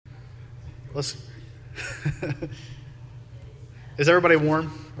Let's. Is everybody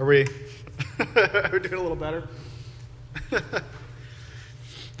warm? Are we doing a little better?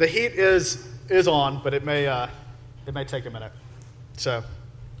 The heat is on, but it may take a minute. So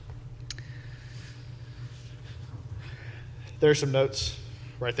there's some notes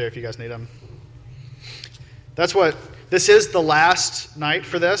right there if you guys need them. This is the last night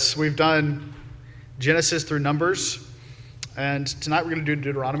for this. We've done Genesis through Numbers, and tonight we're going to do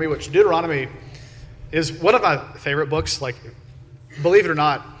Deuteronomy, which Deuteronomy is one of my favorite books. Like, believe it or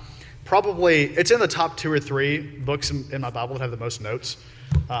not, probably it's in the top 2 or 3 books in my Bible that have the most notes,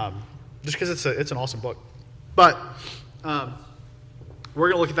 just because it's an awesome book. But we're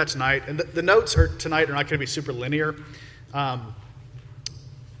going to look at that tonight, and the notes tonight are not going to be super linear.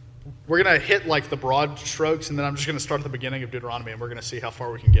 We're going to hit like the broad strokes, and then I'm just going to start at the beginning of Deuteronomy, and we're going to see how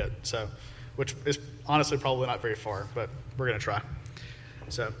far we can get. So, which is honestly probably not very far, but we're going to try.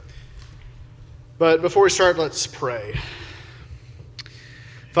 So, but before we start, let's pray.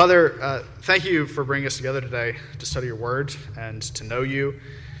 Father, thank you for bringing us together today to study your word and to know you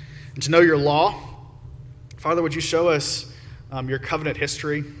and to know your law. Father, would you show us your covenant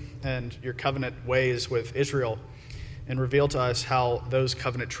history and your covenant ways with Israel, and reveal to us how those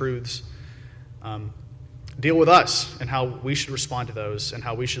covenant truths deal with us and how we should respond to those and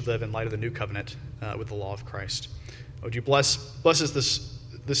how we should live in light of the new covenant with the law of Christ. Would you bless us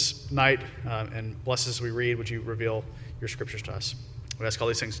this night and bless us as we read? Would you reveal your scriptures to us? We ask all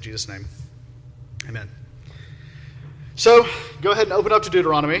these things in Jesus' name. Amen. So go ahead and open up to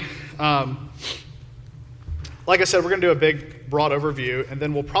Deuteronomy. Like I said, we're going to do a big, broad overview, and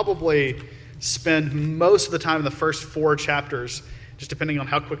then we'll probably spend most of the time in the first 4 chapters, just depending on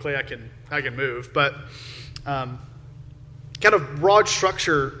how quickly I can move. But kind of broad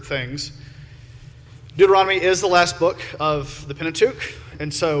structure things. Deuteronomy is the last book of the Pentateuch,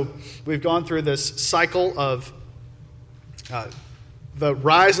 and so we've gone through this cycle of the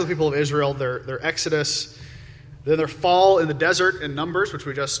rise of the people of Israel, their exodus, then their fall in the desert in Numbers, which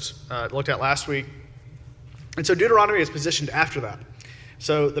we just looked at last week. And so Deuteronomy is positioned after that.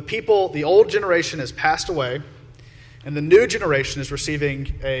 So the old generation has passed away, and the new generation is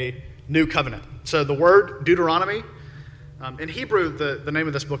receiving a new covenant. So the word Deuteronomy, in Hebrew, the name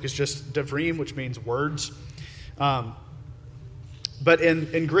of this book is just Devrim, which means words. But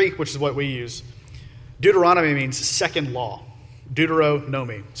in Greek, which is what we use, Deuteronomy means second law.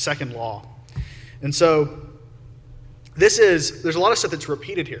 Deuteronomy, second law. And so there's a lot of stuff that's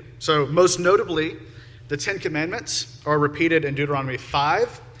repeated here. So most notably, the 10 Commandments are repeated in Deuteronomy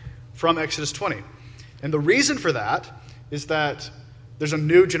 5 from Exodus 20. And the reason for that is that there's a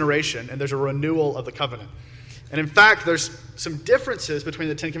new generation and there's a renewal of the covenant. And in fact, there's some differences between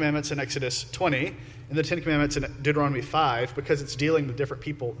the 10 Commandments in Exodus 20 and the 10 Commandments in Deuteronomy 5 because it's dealing with different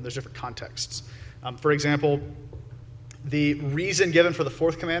people and there's different contexts. For example, the reason given for the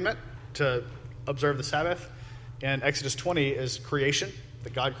 4th commandment to observe the Sabbath in Exodus 20 is creation,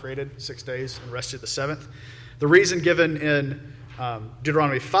 that God created 6 days and rested the 7th. The reason given in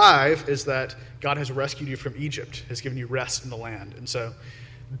Deuteronomy 5 is that God has rescued you from Egypt, has given you rest in the land. And so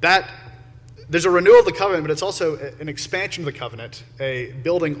there's a renewal of the covenant, but it's also an expansion of the covenant, a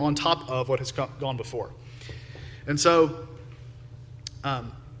building on top of what has gone before. And so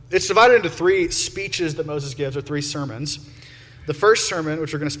it's divided into 3 speeches that Moses gives, or 3 sermons. The first sermon,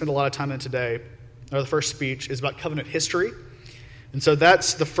 which we're going to spend a lot of time in today, or the first speech, is about covenant history. And so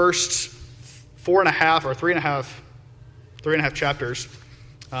that's the first 4.5 or 3.5 chapters,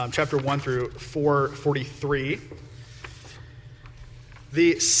 chapter 1 through 4:43.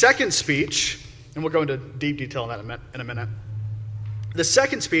 The second speech, and we'll go into deep detail on that in a minute. The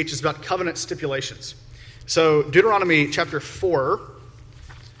second speech is about covenant stipulations. So Deuteronomy chapter 4,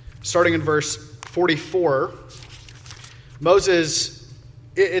 starting in verse 44, Moses,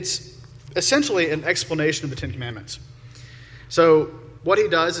 it's essentially an explanation of the 10 Commandments. So what he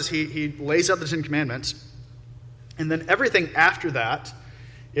does is he lays out the 10 Commandments, and then everything after that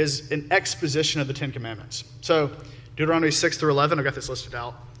is an exposition of the 10 Commandments. So Deuteronomy 6 through 11, I've got this listed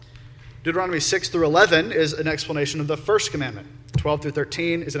out. Deuteronomy 6 through 11 is an explanation of the first commandment. 12 through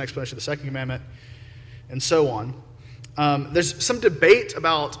 13 is an explanation of the second commandment, and so on. There's some debate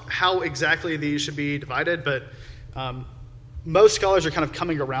about how exactly these should be divided, but most scholars are kind of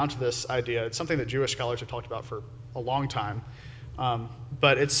coming around to this idea. It's something that Jewish scholars have talked about for a long time.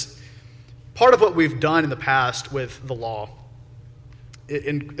 But it's part of what we've done in the past with the law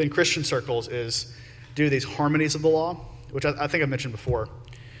in Christian circles is do these harmonies of the law, which I think I've mentioned before.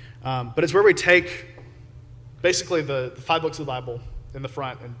 But it's where we take basically the 5 books of the Bible in the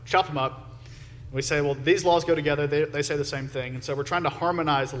front and chop them up We say, well, these laws go together. They say the same thing. And so we're trying to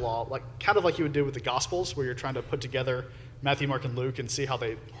harmonize the law, kind of like you would do with the Gospels, where you're trying to put together Matthew, Mark, and Luke and see how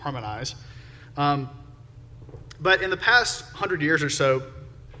they harmonize. But in the past 100 years or so,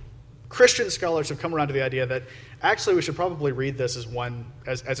 Christian scholars have come around to the idea that actually we should probably read this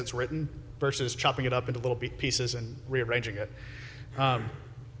as it's written versus chopping it up into little pieces and rearranging it. And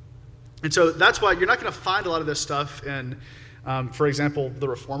so that's why you're not going to find a lot of this stuff in, for example, the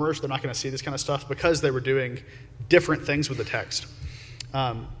Reformers. They're not going to see this kind of stuff because they were doing different things with the text.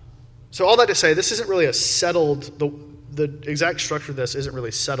 So all that to say, this isn't really a settled, the exact structure of this isn't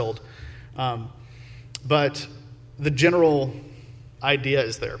really settled, but the general idea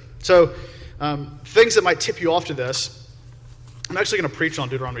is there. So things that might tip you off to this, I'm actually going to preach on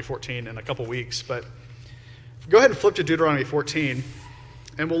Deuteronomy 14 in a couple weeks, but go ahead and flip to Deuteronomy 14,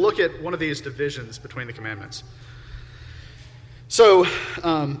 and we'll look at one of these divisions between the commandments. So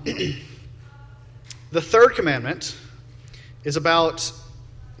the third commandment is about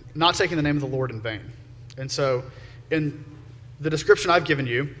not taking the name of the Lord in vain. And so in the description I've given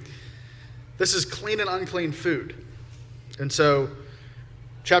you, this is clean and unclean food. And so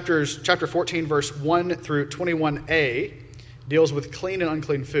chapter 14, verse 1 through 21a deals with clean and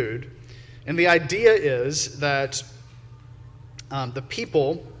unclean food. And the idea is that the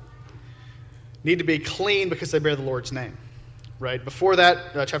people need to be clean because they bear the Lord's name. Right? Before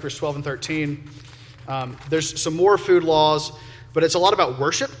that, chapters 12 and 13, there's some more food laws, but it's a lot about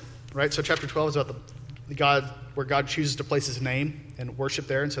worship. Right? So chapter 12 is about the God, where God chooses to place his name and worship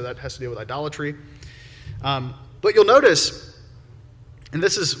there, and so that has to deal with idolatry. But you'll notice, and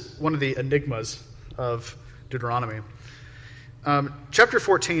this is one of the enigmas of Deuteronomy, chapter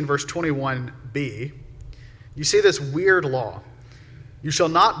 14, verse 21b, you see this weird law. You shall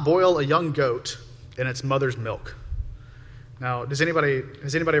not boil a young goat in its mother's milk. Now, has anybody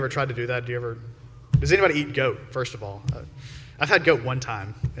ever tried to do that? Does anybody eat goat, first of all? I've had goat one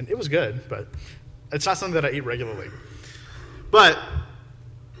time, and it was good, but it's not something that I eat regularly. But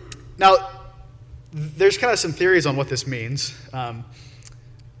now, there's kind of some theories on what this means.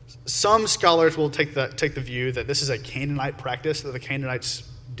 Some scholars will take the view that this is a Canaanite practice, that the Canaanites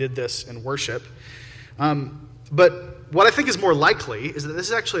did this in worship. But what I think is more likely is that this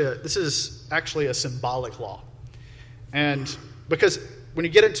is actually a symbolic law. And because when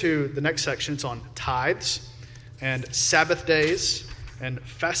you get into the next section, it's on tithes and Sabbath days and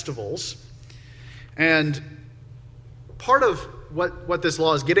festivals. And part of what this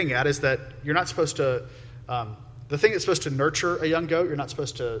law is getting at is that you're not supposed to, the thing that's supposed to nurture a young goat, you're not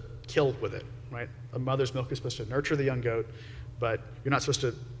supposed to kill with it, right? A mother's milk is supposed to nurture the young goat, but you're not supposed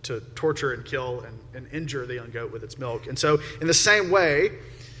to torture and kill and injure the young goat with its milk. And so in the same way,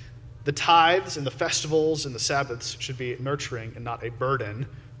 the tithes and the festivals and the Sabbaths should be nurturing and not a burden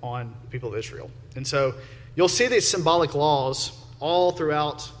on the people of Israel. And so you'll see these symbolic laws all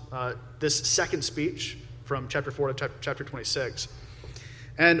throughout this second speech from chapter 4 to chapter 26.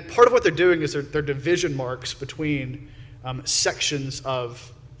 And part of what they're doing is they're division marks between sections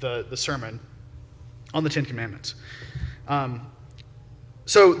of the sermon on the Ten Commandments.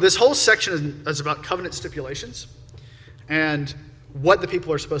 So this whole section is about covenant stipulations and what the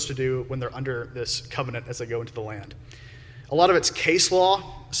people are supposed to do when they're under this covenant as they go into the land. A lot of it's case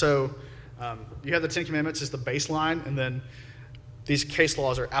law. So you have the Ten Commandments as the baseline, and then these case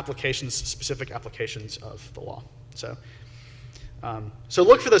laws are specific applications of the law. So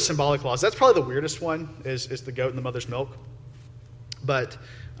look for those symbolic laws. That's probably the weirdest one is the goat and the mother's milk. But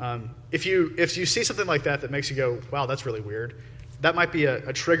if you see something like that makes you go, wow, that's really weird, that might be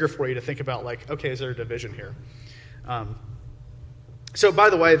a trigger for you to think about, like, okay, is there a division here? So by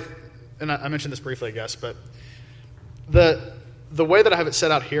the way, and I mentioned this briefly, I guess, but the way that I have it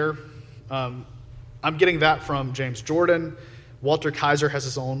set out here, I'm getting that from James Jordan. Walter Kaiser has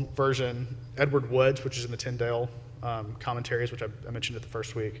his own version. Edward Woods, which is in the Tyndale commentaries, which I mentioned it the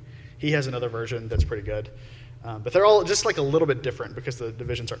first week, he has another version that's pretty good. But they're all just like a little bit different because the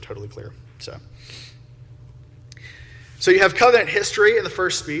divisions aren't totally clear. So you have covenant history in the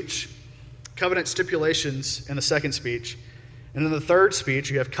first speech, covenant stipulations in the second speech, and in the third speech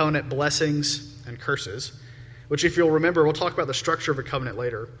you have covenant blessings and curses, which, if you'll remember, we'll talk about the structure of a covenant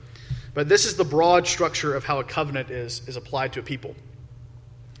later. But this is the broad structure of how a covenant is applied to a people.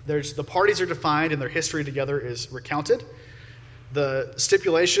 The parties are defined and their history together is recounted. The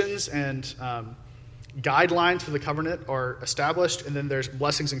stipulations and guidelines for the covenant are established, and then there's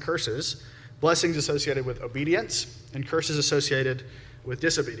blessings and curses. Blessings associated with obedience and curses associated with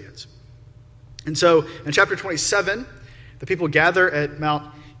disobedience. And so in chapter 27, the people gather at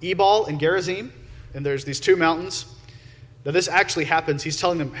Mount Ebal and Gerizim, and there's these two mountains. Now this actually happens. He's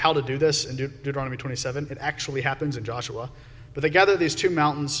telling them how to do this in Deuteronomy 27. It actually happens in Joshua. But they gather these two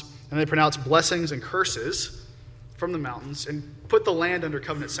mountains, and they pronounce blessings and curses from the mountains and put the land under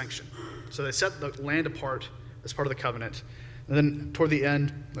covenant sanction. So they set the land apart as part of the covenant. And then toward the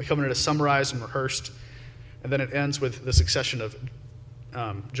end, the covenant is summarized and rehearsed. And then it ends with the succession of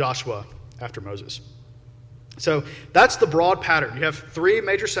Joshua after Moses. So that's the broad pattern. You have three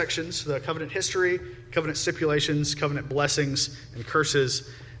major sections: the covenant history, covenant stipulations, covenant blessings, and curses.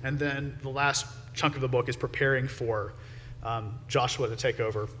 And then the last chunk of the book is preparing for Joshua to take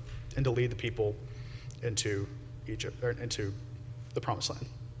over and to lead the people into Egypt, or into the Promised Land.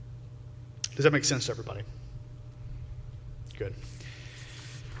 Does that make sense to everybody? Good.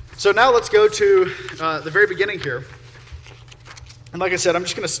 So now let's go to the very beginning here. And like I said, I'm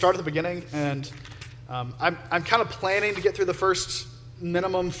just going to start at the beginning, and I'm kind of planning to get through the first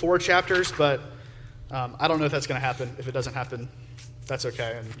minimum 4 chapters, but I don't know if that's going to happen. If it doesn't happen, that's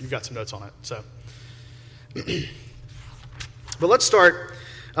okay, and you've got some notes on it. So, but let's start.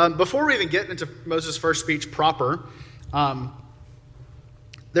 Before we even get into Moses' first speech proper,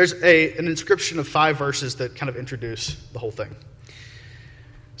 there's an inscription of 5 verses that kind of introduce the whole thing.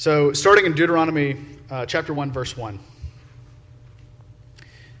 So, starting in Deuteronomy chapter 1, verse 1.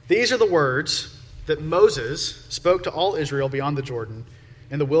 These are the words that Moses spoke to all Israel beyond the Jordan,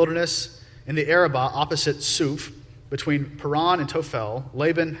 in the wilderness, in the Arabah opposite Suf, between Paran and Tophel,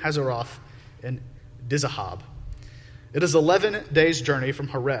 Laban, Hazeroth, and Dizahab. It is 11 days' journey from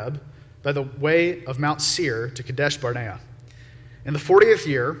Horeb by the way of Mount Seir to Kadesh Barnea. In the 40th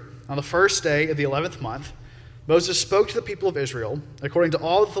year, on the first day of the 11th month, Moses spoke to the people of Israel according to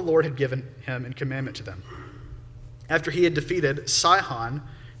all that the Lord had given him in commandment to them. After he had defeated Sihon,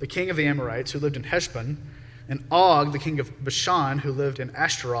 the king of the Amorites, who lived in Heshbon, and Og, the king of Bashan, who lived in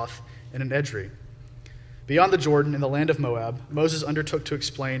Ashtaroth and in Edrei. Beyond the Jordan, in the land of Moab, Moses undertook to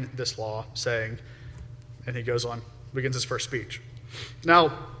explain this law, saying, and he goes on, begins his first speech.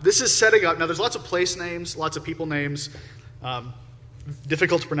 Now, this is setting up, now there's lots of place names, lots of people names,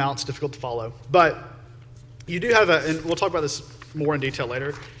 difficult to pronounce, difficult to follow, but you do have and we'll talk about this more in detail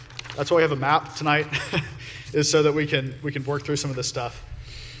later. That's why we have a map tonight, is so that we can work through some of this stuff.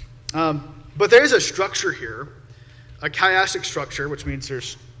 But there is a structure here, a chiastic structure, which means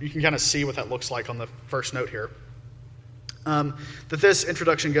you can kind of see what that looks like on the first note here, that this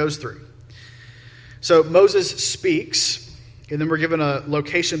introduction goes through. So Moses speaks, and then we're given a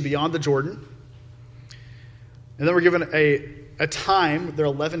location beyond the Jordan, and then we're given a time, they're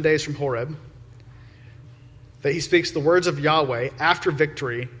 11 days from Horeb, that he speaks the words of Yahweh after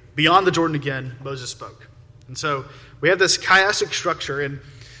victory. Beyond the Jordan again, Moses spoke. And so we have this chiastic structure, and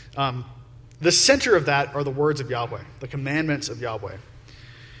the center of that are the words of Yahweh, the commandments of Yahweh.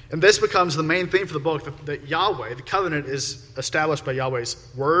 And this becomes the main theme for the book, that Yahweh, the covenant, is established by Yahweh's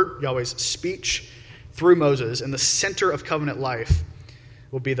word, Yahweh's speech through Moses, and the center of covenant life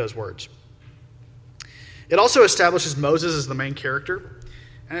will be those words. It also establishes Moses as the main character.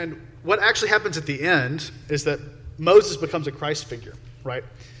 And what actually happens at the end is that Moses becomes a Christ figure, right?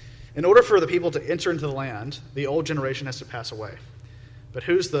 In order for the people to enter into the land, the old generation has to pass away. But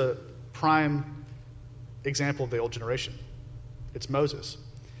who's the prime example of the old generation? It's Moses.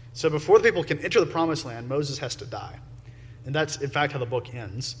 So before the people can enter the promised land, Moses has to die. And that's, in fact, how the book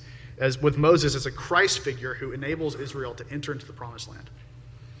ends, as with Moses as a Christ figure who enables Israel to enter into the promised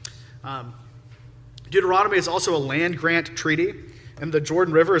land. Deuteronomy is also a land grant treaty, and the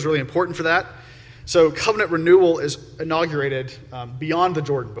Jordan River is really important for that. So covenant renewal is inaugurated beyond the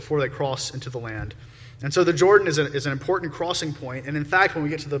Jordan before they cross into the land. And so the Jordan is an important crossing point. And in fact, when we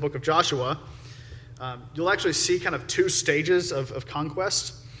get to the book of Joshua, you'll actually see kind of 2 stages of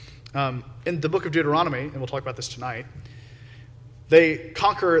conquest. In the book of Deuteronomy, and we'll talk about this tonight, they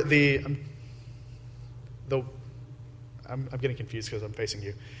conquer I'm getting confused because I'm facing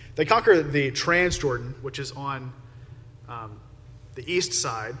you. They conquer the Transjordan, which is on the east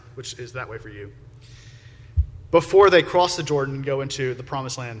side, which is that way for you, before they cross the Jordan and go into the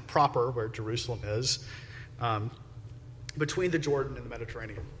Promised Land proper, where Jerusalem is, between the Jordan and the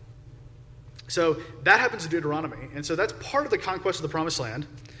Mediterranean. So that happens in Deuteronomy, and so that's part of the conquest of the Promised Land,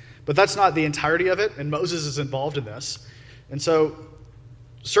 but that's not the entirety of it, and Moses is involved in this. And so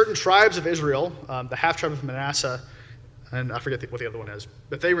certain tribes of Israel, the half-tribe of Manasseh, and I forget what the other one is,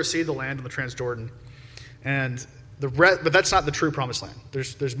 but they received the land in the Transjordan, and but that's not the true Promised Land.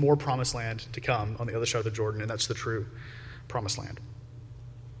 There's more Promised Land to come on the other side of the Jordan, and that's the true Promised Land.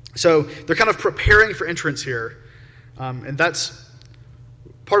 So they're kind of preparing for entrance here, and that's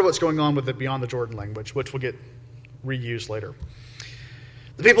part of what's going on with the beyond the Jordan language, which will get reused later.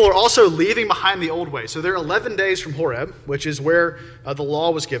 The people are also leaving behind the old way. So they're 11 days from Horeb, which is where the law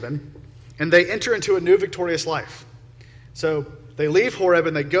was given, and they enter into a new victorious life. So they leave Horeb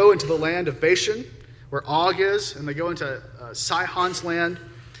and they go into the land of Bashan, where Og is, and they go into Sihon's land.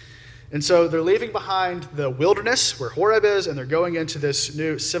 And so they're leaving behind the wilderness where Horeb is, and they're going into this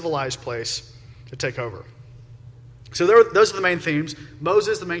new civilized place to take over. So those are the main themes.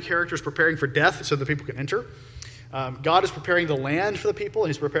 Moses, the main character, is preparing for death so the people can enter. God is preparing the land for the people, and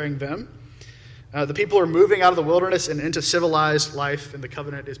he's preparing them. The people are moving out of the wilderness and into civilized life, and the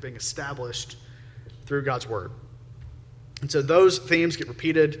covenant is being established through God's word. And so those themes get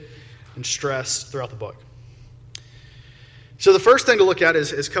repeated and stressed throughout the book. So the first thing to look at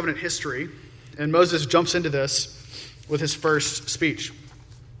is covenant history, and Moses jumps into this with his first speech.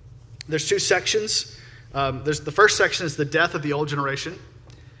 There's two sections. The first section is the death of the old generation.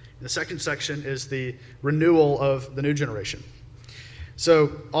 The second section is the renewal of the new generation.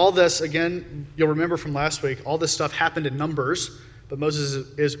 So all this, again, you'll remember from last week, all this stuff happened in Numbers, but Moses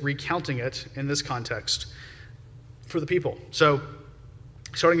is recounting it in this context for the people. So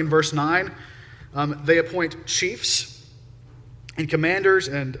starting in verse 9, they appoint chiefs and commanders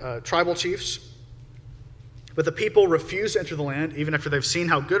and tribal chiefs, but the people refuse to enter the land even after they've seen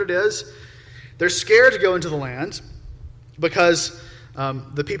how good it is. They're scared to go into the land because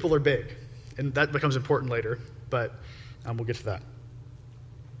the people are big, and that becomes important later, but we'll get to that.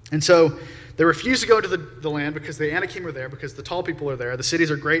 And so they refuse to go into the land because the Anakim are there, because the tall people are there. The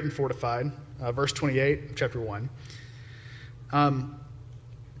cities are great and fortified, verse 28 of chapter 1.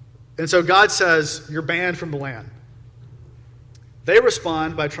 And so God says, you're banned from the land. They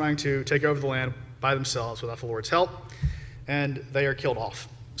respond by trying to take over the land by themselves without the Lord's help, and they are killed off.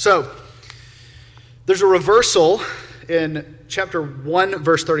 So there's a reversal in chapter 1,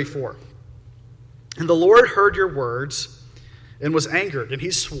 verse 34. And the Lord heard your words and was angered, and he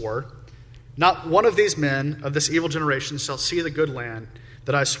swore, not one of these men of this evil generation shall see the good land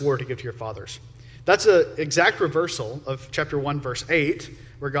that I swore to give to your fathers. That's an exact reversal of chapter 1, verse 8,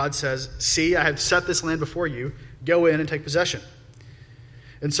 where God says, see, I have set this land before you, go in and take possession.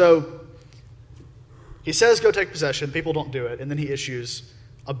 And so he says go take possession, people don't do it, and then he issues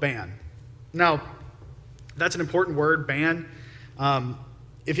a ban. Now, that's an important word, ban.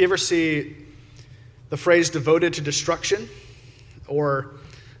 If you ever see the phrase devoted to destruction, or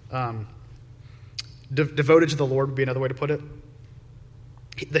devoted to the Lord would be another way to put it.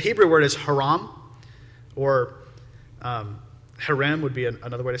 The Hebrew word is haram, or harem would be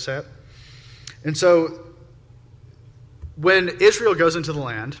another way to say it. And so when Israel goes into the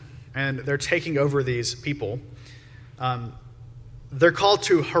land and they're taking over these people, they're called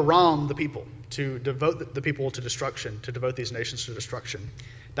to haram the people, to devote the people to destruction, to devote these nations to destruction.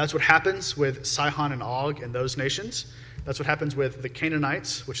 That's what happens with Sihon and Og and those nations. That's what happens with the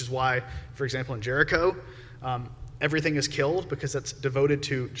Canaanites, which is why, for example, in Jericho, everything is killed because that's devoted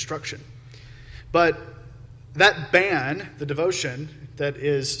to destruction. But that ban, the devotion that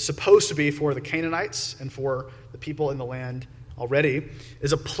is supposed to be for the Canaanites and for the people in the land already,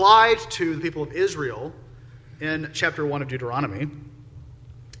 is applied to the people of Israel in chapter 1 of Deuteronomy.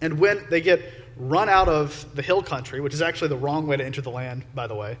 And when they get run out of the hill country, which is actually the wrong way to enter the land, by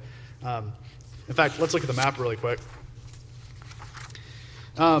the way. In fact, let's look at the map really quick.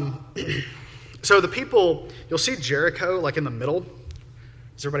 So the people, you'll see Jericho like in the middle.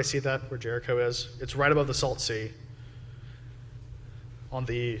 Does everybody see that, where Jericho is? It's right above the Salt Sea on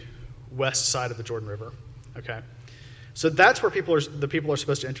the west side of the Jordan River. Okay. So that's where the people are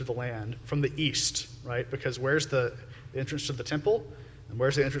supposed to enter the land, from the east, right? Because where's the entrance to the temple? And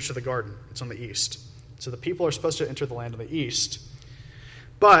where's the entrance to the garden? It's on the east. So the people are supposed to enter the land on the east.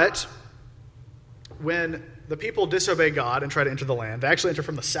 But when the people disobey God and try to enter the land, they actually enter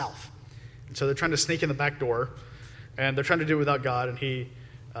from the south. And so they're trying to sneak in the back door, and they're trying to do it without God, and he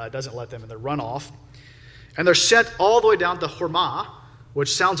doesn't let them, and they run off. And they're sent all the way down to Hormah,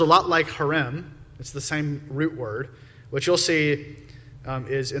 which sounds a lot like harem. It's the same root word, which you'll see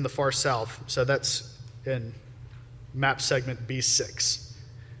is in the far south. So that's in map segment B6.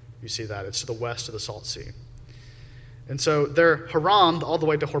 You see that. It's to the west of the Salt Sea. And so they're harammed all the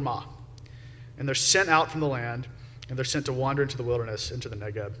way to Hormah. And they're sent out from the land, and they're sent to wander into the wilderness, into the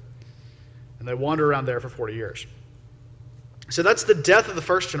Negeb. And they wander around there for 40 years. So that's the death of the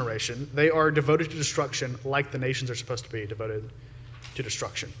first generation. They are devoted to destruction like the nations are supposed to be devoted to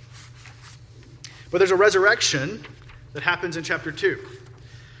destruction. But there's a resurrection that happens in chapter 2.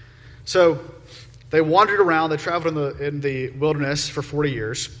 So they wandered around, they traveled in the wilderness for 40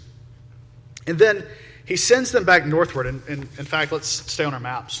 years. And then he sends them back northward. And in fact, let's stay on our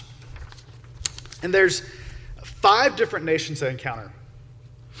maps. And there's 5 different nations they encounter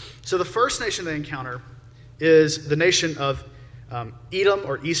So the first nation they encounter is the nation of Edom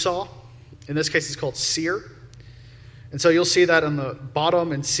or Esau. In this case, it's called Seir. And so you'll see that on the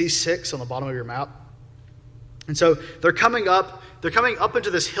bottom in C6 on the bottom of your map. And so they're coming up into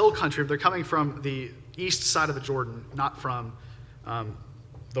this hill country. They're coming from the east side of the Jordan, not from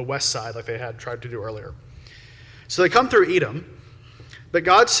the west side like they had tried to do earlier. So they come through Edom, but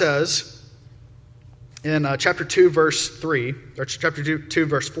God says in chapter 2, verse 3, or chapter 2,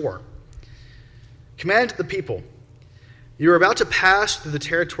 verse 4, "Command the people, you are about to pass through the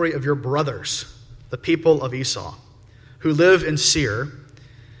territory of your brothers, the people of Esau, who live in Seir,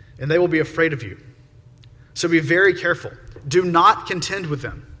 and they will be afraid of you. So be very careful. Do not contend with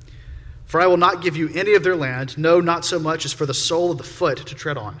them. For I will not give you any of their land, no, not so much as for the sole of the foot to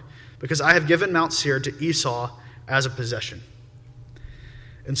tread on, because I have given Mount Seir to Esau as a possession."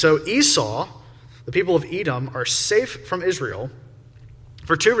 And so Esau, the people of Edom, are safe from Israel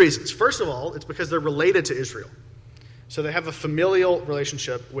for two reasons. First of all, it's because they're related to Israel. So they have a familial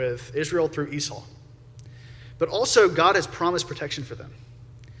relationship with Israel through Esau. But also, God has promised protection for them.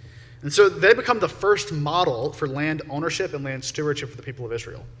 And so they become the first model for land ownership and land stewardship for the people of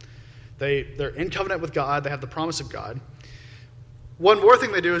Israel. They're in covenant with God. They have the promise of God. One more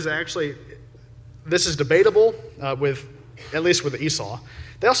thing they do is this is debatable at least with Esau.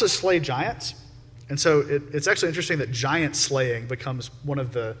 They also slay giants. And so it's actually interesting that giant slaying becomes one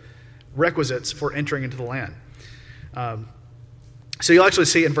of the requisites for entering into the land. So you'll actually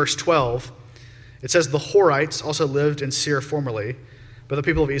see in verse 12, it says, "The Horites also lived in Seir formerly, but the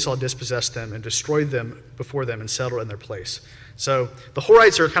people of Esau dispossessed them and destroyed them before them and settled in their place." So the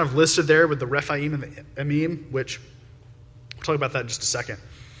Horites are kind of listed there with the Rephaim and the Emim, which we'll talk about that in just a second.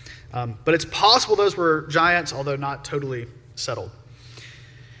 But it's possible those were giants, although not totally settled.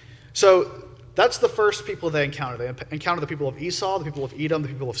 So that's the first people they encounter. They encounter the people of Esau, the people of Edom, the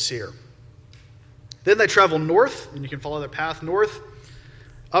people of Seir. Then they travel north, and you can follow their path north,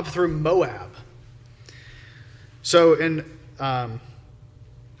 up through Moab. So in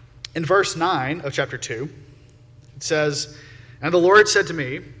verse 9 of chapter 2, it says, "And the Lord said to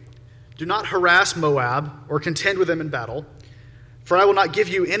me, do not harass Moab or contend with them in battle, for I will not give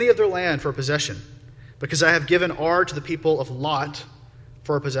you any of their land for a possession, because I have given Ar to the people of Lot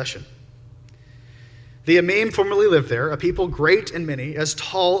for a possession. The Emim formerly lived there, a people great and many, as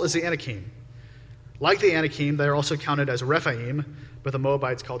tall as the Anakim. Like the Anakim, they are also counted as Rephaim, but the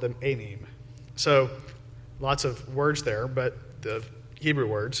Moabites called them Amim." So lots of words there, but the Hebrew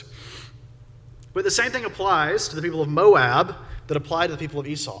words. But the same thing applies to the people of Moab that apply to the people of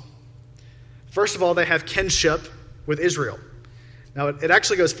Esau. First of all, they have kinship with Israel. Now, it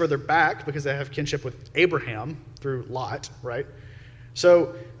actually goes further back because they have kinship with Abraham through Lot, right?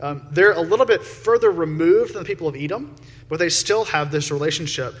 So they're a little bit further removed than the people of Edom, but they still have this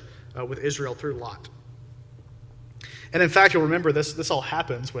relationship with Israel through Lot. And in fact, you'll remember this all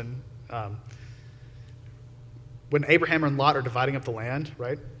happens when Abraham and Lot are dividing up the land,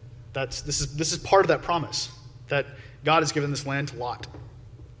 right? This is part of that promise that God has given this land to Lot.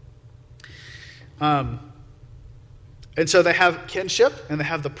 And so they have kinship and they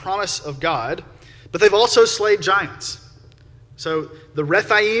have the promise of God, but they've also slayed giants. So the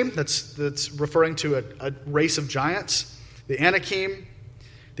Rephaim, that's referring to a race of giants, the Anakim,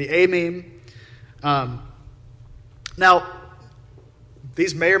 the Amim. Now,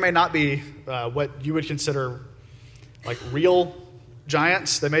 these may or may not be what you would consider like real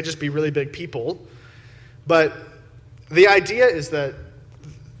giants. They may just be really big people. But the idea is that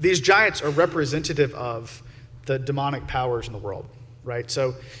these giants are representative of the demonic powers in the world, right?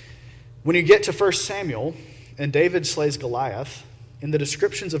 So when you get to 1 Samuel and David slays Goliath, in the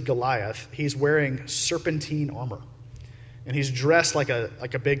descriptions of Goliath, he's wearing serpentine armor. And he's dressed like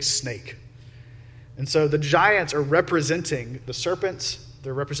a big snake. And so the giants are representing the serpents.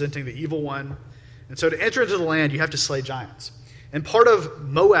 They're representing the evil one. And so to enter into the land, you have to slay giants. And part of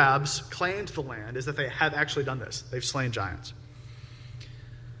Moab's claim to the land is that they have actually done this. They've slain giants.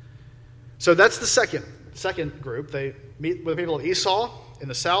 So that's the second group. They meet with the people of Esau in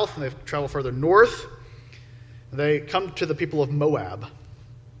the south, and they travel further north. They come to the people of Moab.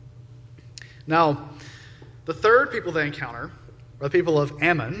 Now, the third people they encounter are the people of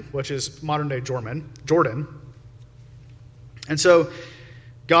Ammon, which is modern-day Jordan. And so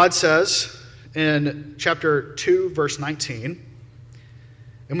God says in chapter 2, verse 19,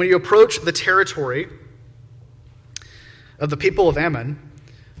 "And when you approach the territory of the people of Ammon,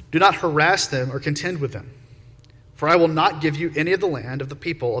 do not harass them or contend with them. For I will not give you any of the land of the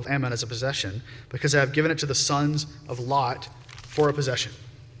people of Ammon as a possession, because I have given it to the sons of Lot for a possession."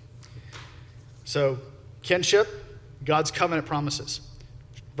 So, kinship, God's covenant promises.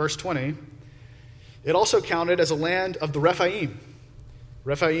 verse 20, it also counted as a land of the Rephaim.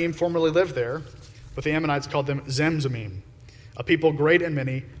 Rephaim formerly lived there, but the Ammonites called them Zamzumim, a people great and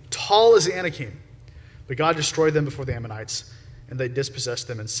many, tall as the Anakim. But God destroyed them before the Ammonites, and they dispossessed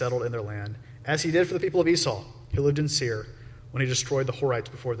them and settled in their land, as he did for the people of Esau, who lived in Seir, when he destroyed the Horites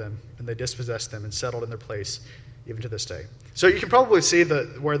before them, and they dispossessed them and settled in their place, even to this day. So you can probably see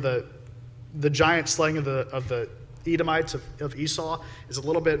where the giant slaying of the Edomites of Esau is a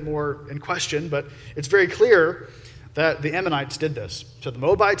little bit more in question, but it's very clear that the Ammonites did this. So the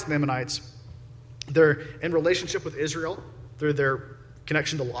Moabites and the Ammonites, they're in relationship with Israel through their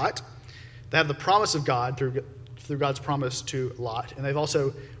connection to Lot. They have the promise of God through God's promise to Lot, and they've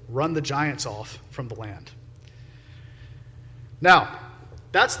also run the giants off from the land. Now,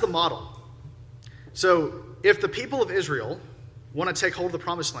 that's the model. So if the people of Israel want to take hold of the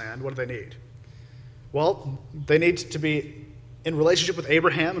promised land, what do they need? Well, they need to be in relationship with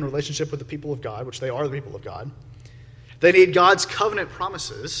Abraham, in relationship with the people of God, which they are the people of God. They need God's covenant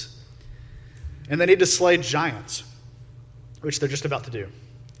promises, and they need to slay giants, which they're just about to do.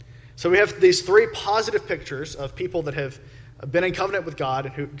 So we have these three positive pictures of people that have been in covenant with God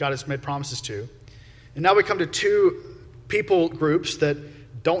and who God has made promises to. And now we come to two people groups that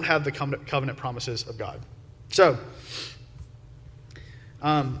don't have the covenant promises of God. So,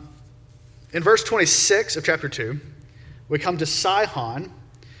 in verse 26 of chapter 2, we come to Sihon,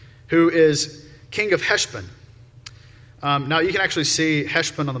 who is king of Heshbon. Now, you can actually see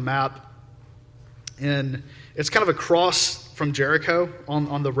Heshbon on the map. It's kind of across from Jericho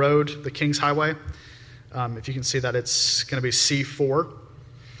on the road, the King's Highway. If you can see that, it's going to be C4.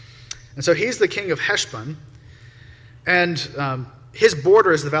 And so he's the king of Heshbon. And his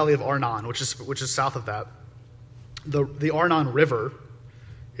border is the valley of Arnon, which is south of that. The Arnon River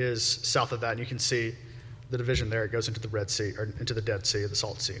is south of that, and you can see the division there. It goes into the Red Sea, or into the Dead Sea, the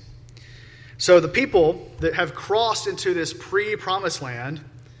Salt Sea. So the people that have crossed into this pre-promised land,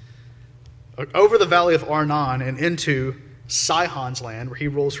 over the valley of Arnon and into Sihon's land, where he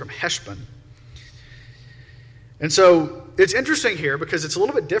rules from Heshbon. And so it's interesting here because it's a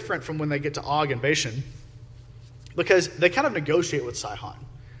little bit different from when they get to Og and Bashan, because they kind of negotiate with Sihon.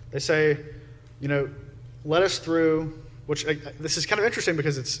 They say, let us through, which this is kind of interesting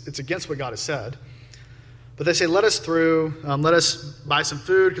because it's against what God has said. But they say, let us through, let us buy some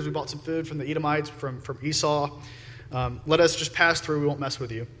food because we bought some food from the Edomites, from Esau. Let us just pass through, we won't mess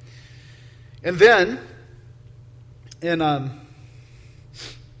with you. And then, in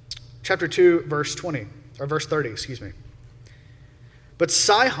chapter 2, verse 30, But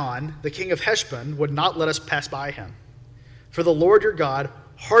Sihon, the king of Heshbon, would not let us pass by him. For the Lord your God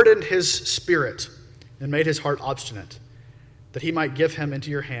hardened his spirit and made his heart obstinate, that he might give him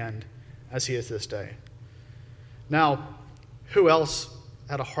into your hand as he is this day. Now, who else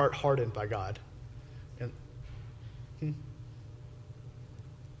had a heart hardened by God?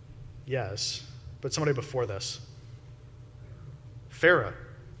 Yes, but somebody before this. Pharaoh,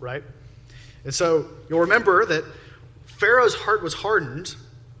 right? And so you'll remember that Pharaoh's heart was hardened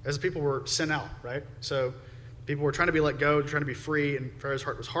as the people were sent out, right? So people were trying to be let go, trying to be free, and Pharaoh's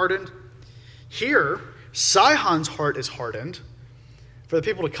heart was hardened. Here, Sihon's heart is hardened for the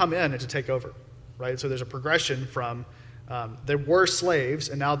people to come in and to take over, right? So there's a progression from they were slaves,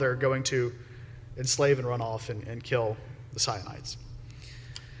 and now they're going to enslave and run off and kill the Sihonites.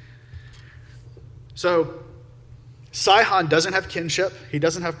 So Sihon doesn't have kinship. He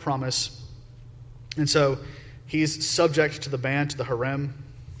doesn't have promise. And so he's subject to the ban, to the harem,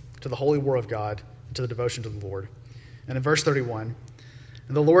 to the holy war of God, and to the devotion to the Lord. And in verse 31,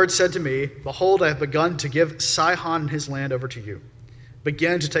 and the Lord said to me, Behold, I have begun to give Sihon his land over to you.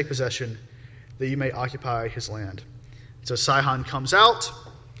 Begin to take possession, that you may occupy his land. So Sihon comes out,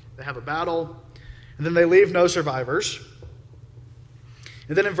 they have a battle, and then they leave no survivors.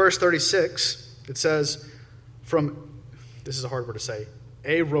 And then in verse 36, it says, this is a hard word to say,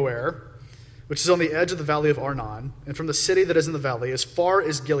 Aroer, which is on the edge of the valley of Arnon, and from the city that is in the valley, as far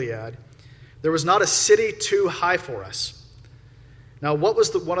as Gilead, there was not a city too high for us. Now, what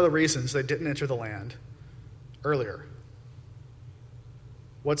was one of the reasons they didn't enter the land earlier?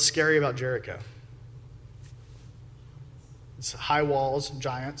 What's scary about Jericho? It's high walls,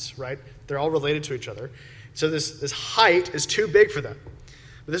 giants, right? They're all related to each other. So this height is too big for them.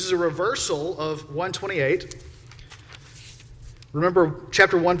 But this is a reversal of 128. Remember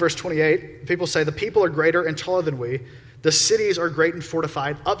chapter 1, verse 28. People say, the people are greater and taller than we. The cities are great and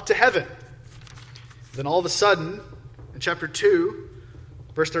fortified up to heaven. Then all of a sudden, in chapter 2,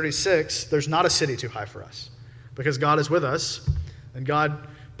 verse 36, there's not a city too high for us. Because God is with us, and God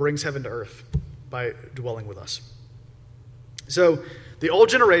brings heaven to earth by dwelling with us. So the old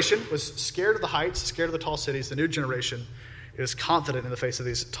generation was scared of the heights, scared of the tall cities. The new generation is confident in the face of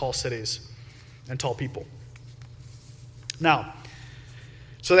these tall cities and tall people. Now,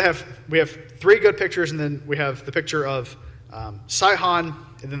 so we have three good pictures, and then we have the picture of Sihon,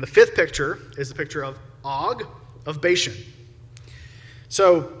 and then the fifth picture is the picture of Og of Bashan.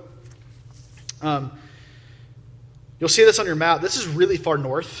 So you'll see this on your map. This is really far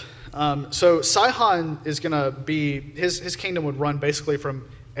north. So Sihon is going to be, his kingdom would run basically from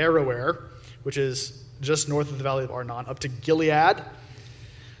Aroer, which is just north of the valley of Arnon, up to Gilead,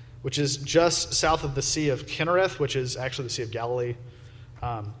 which is just south of the Sea of Kinnereth, which is actually the Sea of Galilee.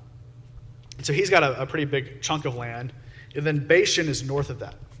 So he's got a pretty big chunk of land. And then Bashan is north of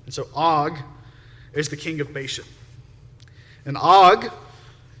that. And so Og is the king of Bashan. And Og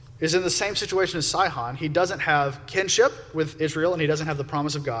is in the same situation as Sihon. He doesn't have kinship with Israel, and he doesn't have the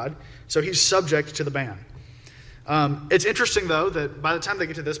promise of God. So he's subject to the ban. It's interesting, though, that by the time they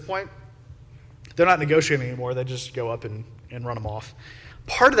get to this point, they're not negotiating anymore. They just go up and run them off.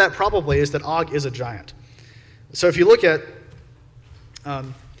 Part of that probably is that Og is a giant. So if you look at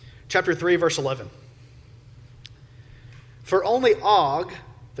chapter 3, verse 11. For only Og,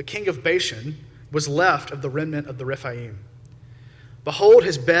 the king of Bashan, was left of the remnant of the Rephaim. Behold,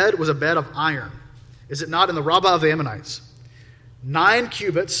 his bed was a bed of iron. Is it not in the Rabbah of the Ammonites? 9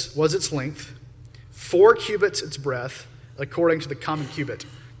 cubits was its length, 4 cubits its breadth, according to the common cubit.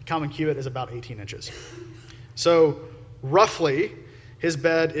 The common cubit is about 18 inches. So roughly, his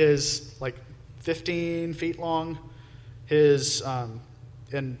bed is like 15 feet long. His,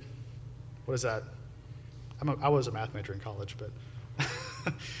 and what is that? I was a math major in college,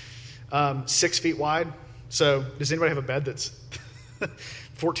 but 6 feet wide. So does anybody have a bed that's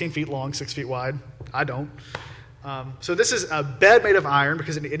 14 feet long, 6 feet wide? I don't. So this is a bed made of iron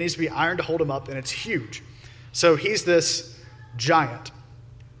because it needs to be iron to hold him up, and it's huge. So he's this giant.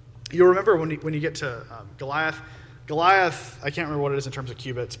 You'll remember when you get to Goliath. Goliath, I can't remember what it is in terms of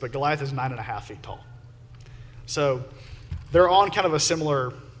cubits, but Goliath is 9.5 feet tall. So they're on kind of a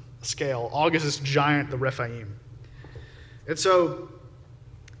similar scale. Og is this giant, the Rephaim. And so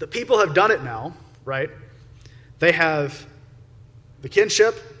the people have done it now, right? They have the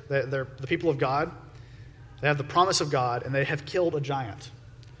kinship, they're the people of God. They have the promise of God, and they have killed a giant.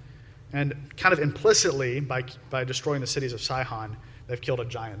 And kind of implicitly, by destroying the cities of Sihon, they've killed a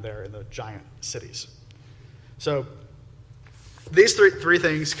giant there in the giant cities. So these three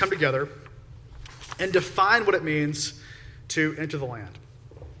things come together and define what it means to enter the land.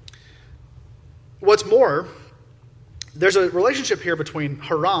 What's more, there's a relationship here between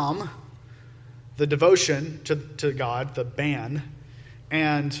haram, the devotion to God, the ban,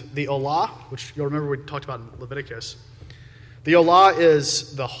 and the olah, which you'll remember we talked about in Leviticus. The olah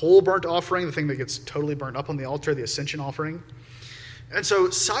is the whole burnt offering, the thing that gets totally burnt up on the altar, the ascension offering. And so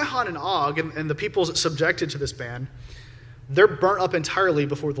Sihon and Og and the people subjected to this ban, they're burnt up entirely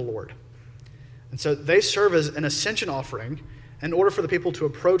before the Lord. And so they serve as an ascension offering in order for the people to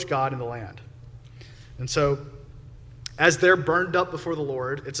approach God in the land. And so as they're burned up before the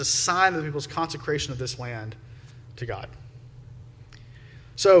Lord, it's a sign of the people's consecration of this land to God.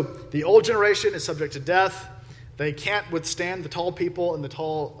 So the old generation is subject to death. They can't withstand the tall people and the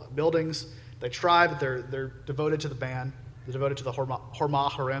tall buildings. They try, but they're devoted to the ban. They're devoted to the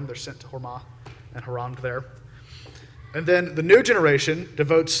Hormah, Harem. They're sent to Hormah and Haran there. And then the new generation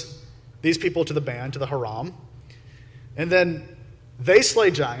devotes these people to the ban, to the Haram. And then they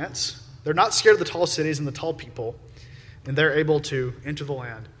slay giants. They're not scared of the tall cities and the tall people. And they're able to enter the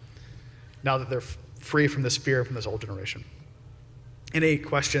land now that they're free from this fear from this old generation. Any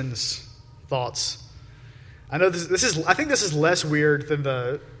questions, thoughts? I know I think this is less weird than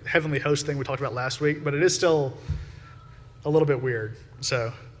the heavenly host thing we talked about last week, but it is still a little bit weird.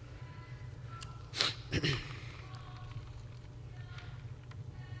 So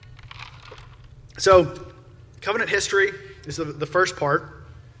covenant history is the first part.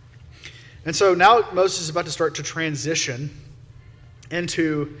 And so now Moses is about to start to transition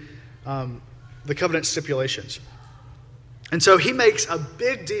into the covenant stipulations. And so he makes a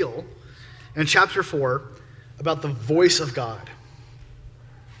big deal in chapter 4 about the voice of God.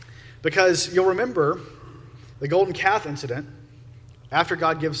 Because you'll remember the golden calf incident. After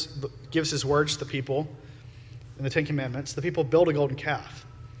God gives his words to the people in the Ten Commandments, the people build a golden calf.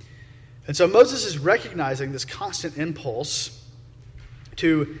 And so Moses is recognizing this constant impulse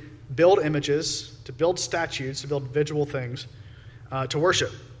to build images, to build statues, to build visual things, to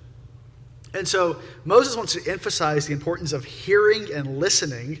worship. And so Moses wants to emphasize the importance of hearing and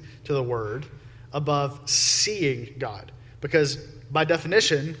listening to the word above seeing God. Because by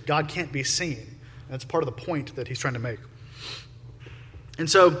definition, God can't be seen. And that's part of the point that he's trying to make. And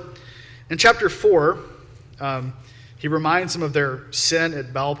so in chapter 4, he reminds them of their sin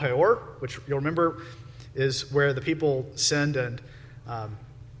at Baal Peor, which you'll remember is where the people sinned and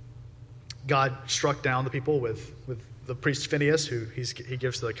God struck down the people with the priest Phinehas, who he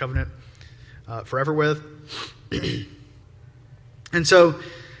gives the covenant forever with. And so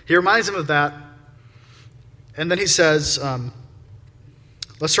he reminds them of that. And then he says,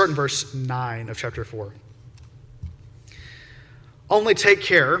 let's start in verse 9 of chapter 4. Only take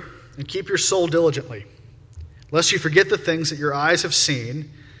care and keep your soul diligently, lest you forget the things that your eyes have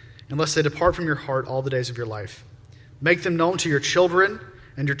seen, and lest they depart from your heart all the days of your life. Make them known to your children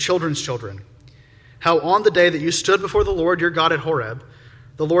and your children's children. How on the day that you stood before the Lord your God at Horeb,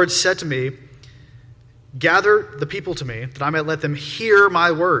 the Lord said to me, gather the people to me, that I might let them hear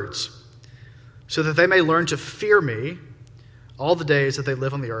my words, so that they may learn to fear me all the days that they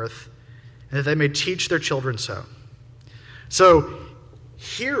live on the earth, and that they may teach their children so. So,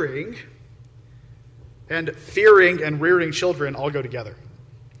 hearing and fearing and rearing children all go together.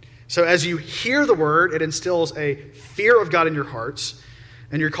 So as you hear the word, it instills a fear of God in your hearts,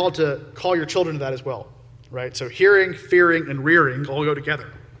 and you're called to call your children to that as well, right? So hearing, fearing, and rearing all go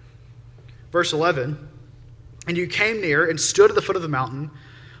together. Verse 11, and you came near and stood at the foot of the mountain,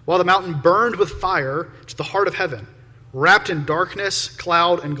 while the mountain burned with fire to the heart of heaven, wrapped in darkness,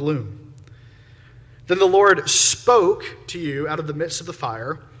 cloud, and gloom. Then the Lord spoke to you out of the midst of the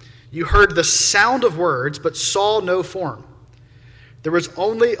fire. You heard the sound of words, but saw no form. There was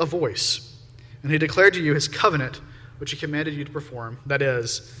only a voice, and he declared to you his covenant, which he commanded you to perform, that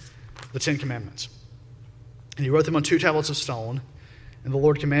is, the 10 Commandments. And he wrote them on 2 tablets of stone, and the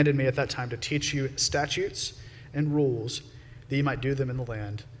Lord commanded me at that time to teach you statutes and rules, that you might do them in the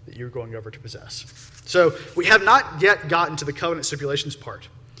land that you're going over to possess. So we have not yet gotten to the covenant stipulations part,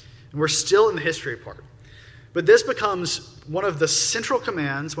 and we're still in the history part. But this becomes one of the central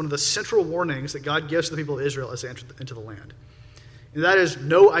commands, one of the central warnings that God gives to the people of Israel as they enter into the land. And that is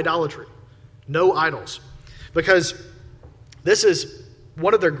no idolatry, no idols. Because this is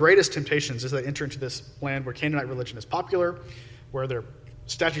one of their greatest temptations as they enter into this land where Canaanite religion is popular, where there are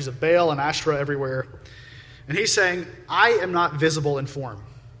statues of Baal and Asherah everywhere. And he's saying, I am not visible in form.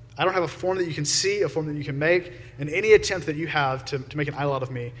 I don't have a form that you can see, a form that you can make, and any attempt that you have to make an idol out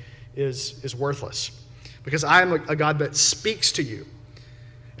of me is worthless. Because I am a God that speaks to you.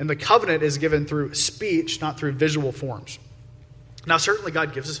 And the covenant is given through speech, not through visual forms. Now, certainly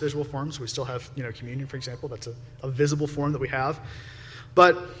God gives us visual forms. We still have, communion, for example. That's a visible form that we have.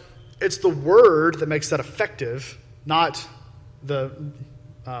 But it's the word that makes that effective, not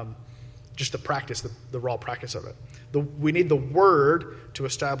just the practice, the raw practice of it. We need the word to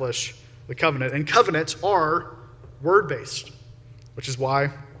establish the covenant. And covenants are word-based, which is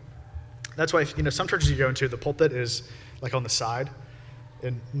why, that's why, some churches you go into, the pulpit is like on the side.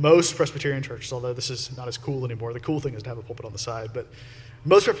 In most Presbyterian churches, although this is not as cool anymore, the cool thing is to have a pulpit on the side, but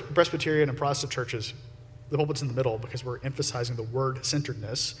most Presbyterian and Protestant churches, the pulpit's in the middle because we're emphasizing the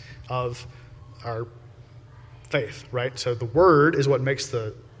word-centeredness of our faith, right? So the word is what makes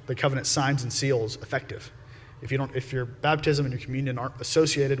the covenant signs and seals effective. If your baptism and your communion aren't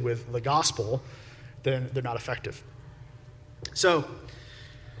associated with the gospel, then they're not effective. So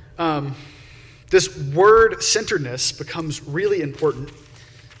this word-centeredness becomes really important.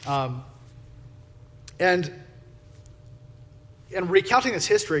 And in recounting this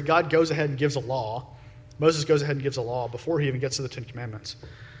history, God goes ahead and gives a law. Moses goes ahead and gives a law before he even gets to the 10 Commandments.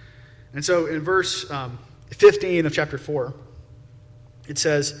 And so in verse 15 of chapter 4, it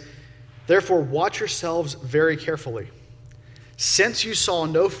says, therefore watch yourselves very carefully, since you saw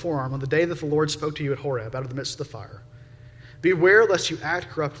no form on the day that the Lord spoke to you at Horeb out of the midst of the fire. Beware lest you act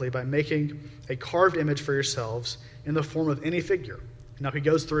corruptly by making a carved image for yourselves in the form of any figure. Now he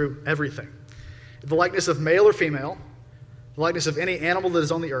goes through everything. The likeness of male or female, the likeness of any animal that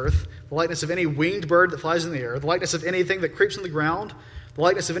is on the earth, the likeness of any winged bird that flies in the air, the likeness of anything that creeps on the ground, the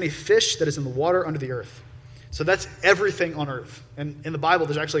likeness of any fish that is in the water under the earth. So that's everything on earth. And in the Bible,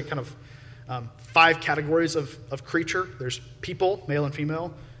 there's actually kind of 5 categories of creature. There's people, male and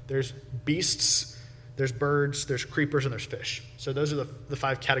female. There's beasts. There's birds. There's creepers, and there's fish. So those are the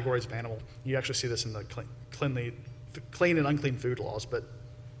 5 categories of animal. You actually see this in the clean and unclean food laws, but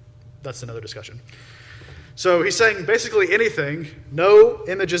that's another discussion. So he's saying basically anything, no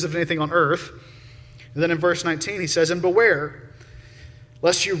images of anything on earth. And then in verse 19 he says, and beware,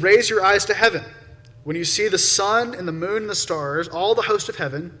 lest you raise your eyes to heaven. When you see the sun and the moon and the stars, all the host of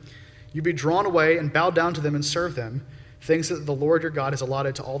heaven, you be drawn away and bow down to them and serve them, things that the Lord your God has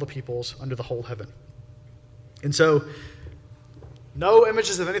allotted to all the peoples under the whole heaven. And so No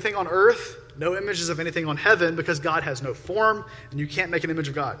images of anything on earth, no images of anything on heaven, because God has no form, and you can't make an image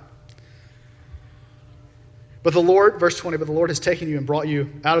of God. But the Lord, verse 20, but the Lord has taken you and brought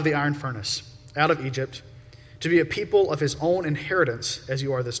you out of the iron furnace, out of Egypt, to be a people of his own inheritance, as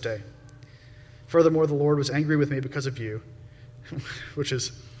you are this day. Furthermore, the Lord was angry with me because of you, which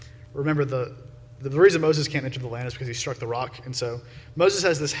is, remember, the reason Moses can't enter the land is because he struck the rock. And so Moses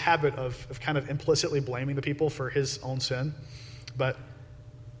has this habit of kind of implicitly blaming the people for his own sin. But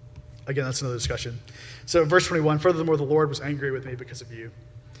again, that's another discussion. So verse 21, furthermore, the Lord was angry with me because of you.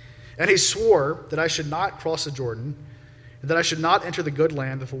 And he swore that I should not cross the Jordan, and that I should not enter the good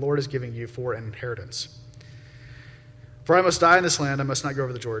land that the Lord is giving you for an inheritance. For I must die in this land, I must not go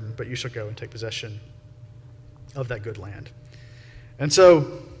over the Jordan, but you shall go and take possession of that good land. And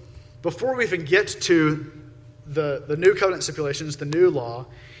so, before we even get to the new covenant stipulations, the new law,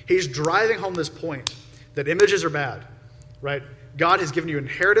 he's driving home this point that images are bad, right? God has given you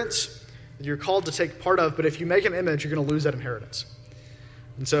inheritance that you're called to take part of, but if you make an image, you're going to lose that inheritance.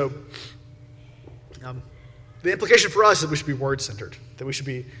 And so, the implication for us is that we should be word-centered, that we should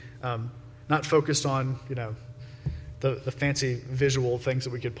be not focused on, the fancy visual things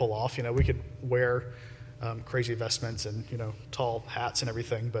that we could pull off. We could wear crazy vestments and, tall hats and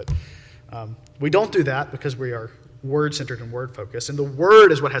everything, but we don't do that because we are word-centered and word-focused. And the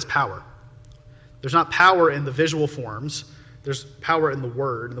word is what has power. There's not power in the visual forms. There's power in the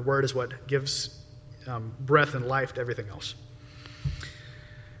word, and the word is what gives breath and life to everything else.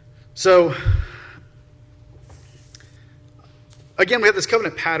 So, again, we have this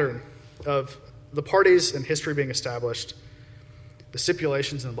covenant pattern of the parties and history being established, the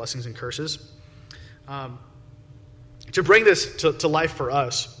stipulations and blessings and curses. To bring this to life for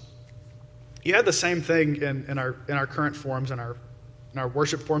us, you had the same thing in our current forms, in our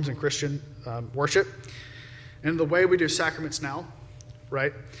worship forms in Christian worship, and the way we do sacraments now,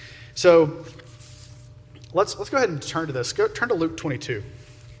 right? So let's go ahead and turn to this. Turn to Luke 22.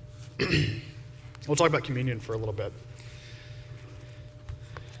 We'll talk about communion for a little bit.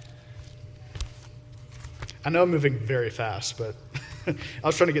 I know I'm moving very fast, but I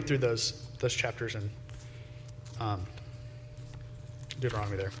was trying to get through those chapters in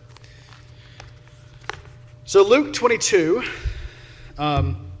Deuteronomy there. So Luke 22,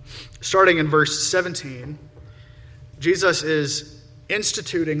 starting in verse 17, Jesus is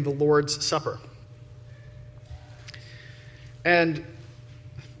instituting the Lord's Supper. And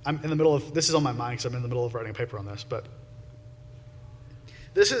I'm in the middle of, this is on my mind because I'm in the middle of writing a paper on this, but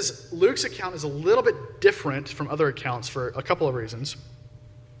Luke's account is a little bit different from other accounts for a couple of reasons.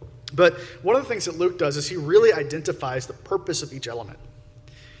 But one of the things that Luke does is he really identifies the purpose of each element.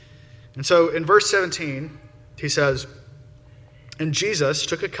 And so in verse 17, he says, and Jesus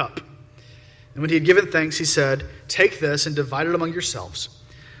took a cup, and when he had given thanks, he said, take this and divide it among yourselves.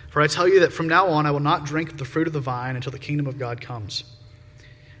 For I tell you that from now on I will not drink of the fruit of the vine until the kingdom of God comes.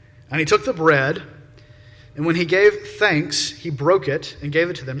 And he took the bread, and when he gave thanks, he broke it and gave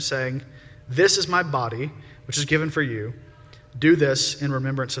it to them, saying, this is my body, which is given for you. Do this in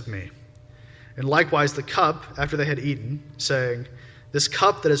remembrance of me. And likewise the cup, after they had eaten, saying, this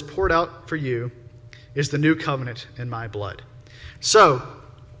cup that is poured out for you is the new covenant in my blood. So,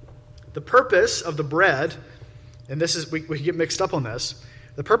 the purpose of the bread, and this is, we get mixed up on this,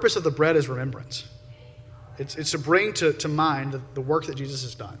 the purpose of the bread is remembrance. It's to bring to mind the work that Jesus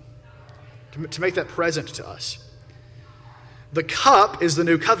has done, to make that present to us. The cup is the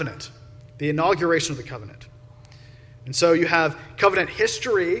new covenant, the inauguration of the covenant. And so you have covenant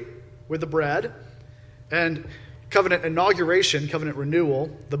history with the bread, and covenant inauguration, covenant renewal,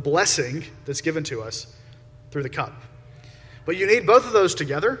 the blessing that's given to us through the cup. But you need both of those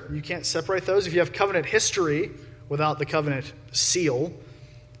together. You can't separate those. If you have covenant history without the covenant seal,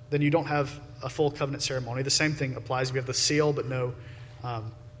 then you don't have a full covenant ceremony. The same thing applies if you have the seal but no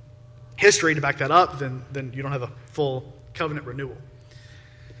history to back that up, then you don't have a full covenant renewal.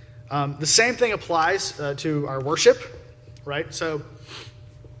 The same thing applies to our worship, right? So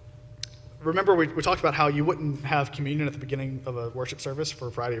remember we talked about how you wouldn't have communion at the beginning of a worship service for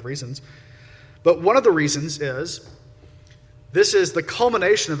a variety of reasons. But one of the reasons is this is the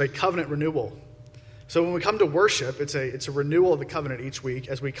culmination of a covenant renewal. So when we come to worship, it's a renewal of the covenant each week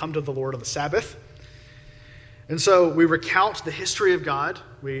as we come to the Lord on the Sabbath. And so we recount the history of God.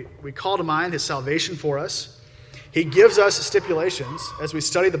 We call to mind his salvation for us. He gives us stipulations as we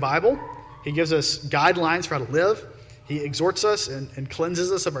study the Bible. He gives us guidelines for how to live. He exhorts us and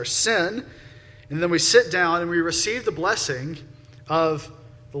cleanses us of our sin. And then we sit down and we receive the blessing of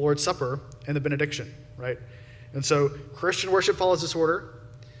the Lord's Supper and the benediction, right? And so Christian worship follows this order.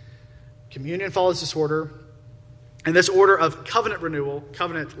 Communion follows this order. And this order of covenant renewal,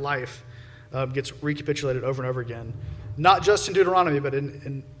 covenant life, gets recapitulated over and over again, not just in Deuteronomy, but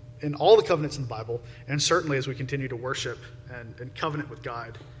in all the covenants in the Bible, and certainly as we continue to worship and covenant with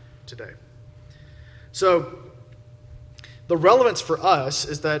God today. So the relevance for us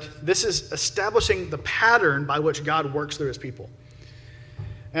is that this is establishing the pattern by which God works through his people.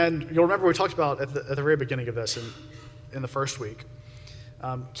 And you'll remember we talked about at the very beginning of this in the first week,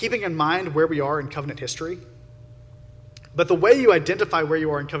 keeping in mind where we are in covenant history. But the way you identify where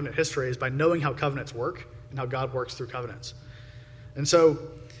you are in covenant history is by knowing how covenants work and how God works through covenants. And so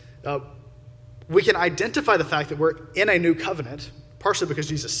we can identify the fact that we're in a new covenant, partially because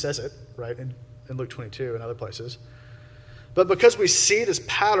Jesus says it, right, in Luke 22 and other places, but because we see this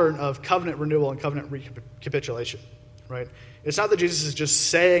pattern of covenant renewal and covenant recapitulation, right? It's not that Jesus is just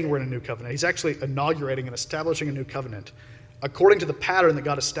saying we're in a new covenant. He's actually inaugurating and establishing a new covenant according to the pattern that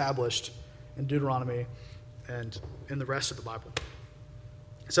God established in Deuteronomy and in the rest of the Bible.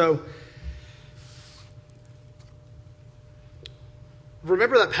 So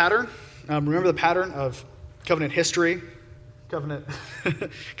remember that pattern. Remember the pattern of covenant history, covenant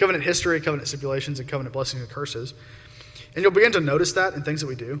history, covenant stipulations, and covenant blessings and curses. And you'll begin to notice that in things that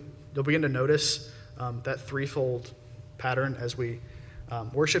we do. You'll begin to notice that threefold pattern as we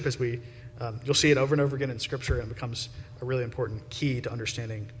worship, you'll see it over and over again in Scripture, and it becomes a really important key to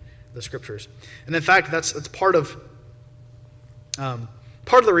understanding the Scriptures. And in fact, that's part of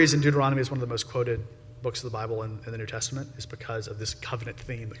the reason Deuteronomy is one of the most quoted books of the Bible in the New Testament is because of this covenant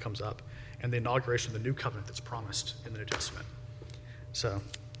theme that comes up and the inauguration of the new covenant that's promised in the New Testament. So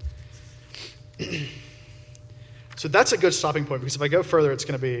that's a good stopping point, because if I go further, it's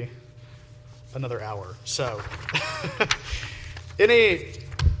going to be another hour. So any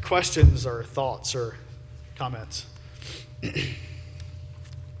questions or thoughts or comments?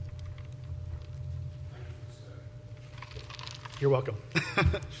 You're welcome.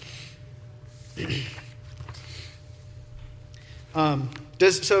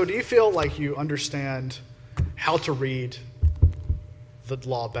 Do you feel like you understand how to read the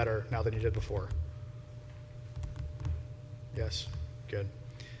law better now than you did before? Yes, good.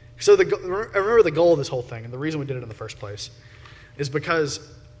 So remember the goal of this whole thing, and the reason we did it in the first place, is because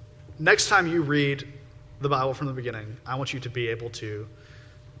next time you read the Bible from the beginning, I want you to be able to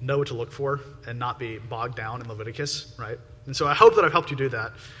know what to look for and not be bogged down in Leviticus, right? And so I hope that I've helped you do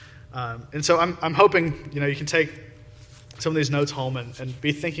that. And so I'm hoping you can take some of these notes home and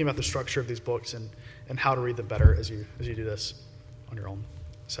be thinking about the structure of these books and how to read them better as you do this on your own.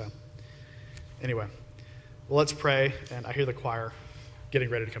 So anyway, well, let's pray, and I hear the choir getting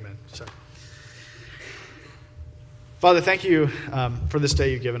ready to come in. So, Father, thank you for this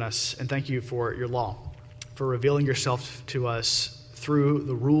day you've given us, and thank you for your law, for revealing yourself to us through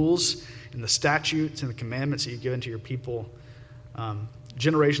the rules and the statutes and the commandments that you've given to your people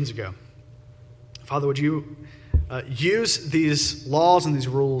generations ago. Father, would you use these laws and these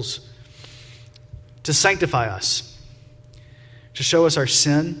rules to sanctify us, to show us our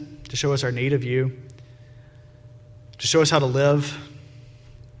sin, to show us our need of you, to show us how to live.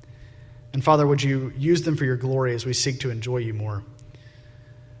 And Father, would you use them for your glory as we seek to enjoy you more?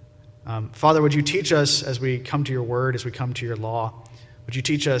 Father, would you teach us as we come to your word, as we come to your law? Would you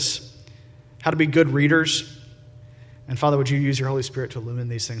teach us how to be good readers? And Father, would you use your Holy Spirit to illumine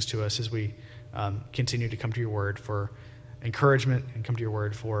these things to us as we continue to come to your word for encouragement and come to your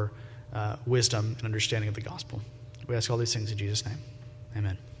word for wisdom and understanding of the gospel. We ask all these things in Jesus' name.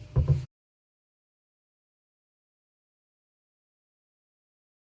 Amen.